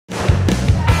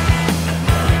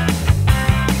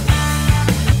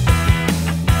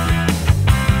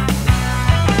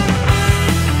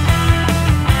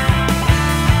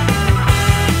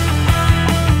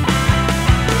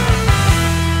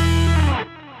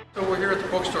here at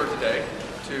the bookstore today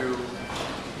to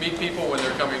meet people when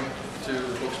they're coming to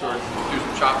the bookstore to do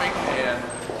some shopping and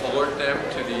alert them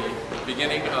to the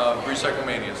beginning of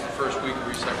RecycleMania. It's the first week of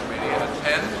RecycleMania at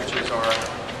Penn, which is our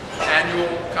annual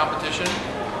competition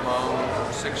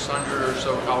among 600 or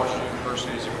so colleges and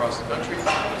universities across the country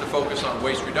to focus on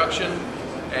waste reduction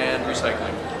and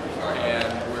recycling. And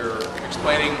we're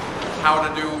explaining how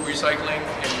to do recycling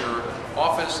in your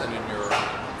office and in your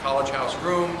college house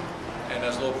room. And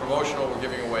as a little promotional, we're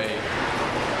giving away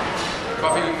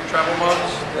coffee travel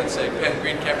mugs that say Penn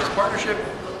Green Campus Partnership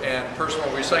and personal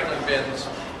recycling bins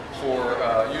for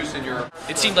use in your...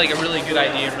 It seemed like a really good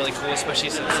idea and really cool, especially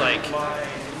since like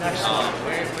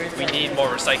we need more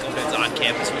recycle bins on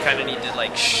campus. We kind of need to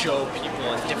like show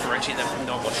people and differentiate them from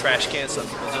normal trash cans so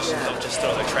people just don't just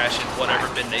throw their trash in whatever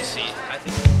bin they see. I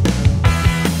think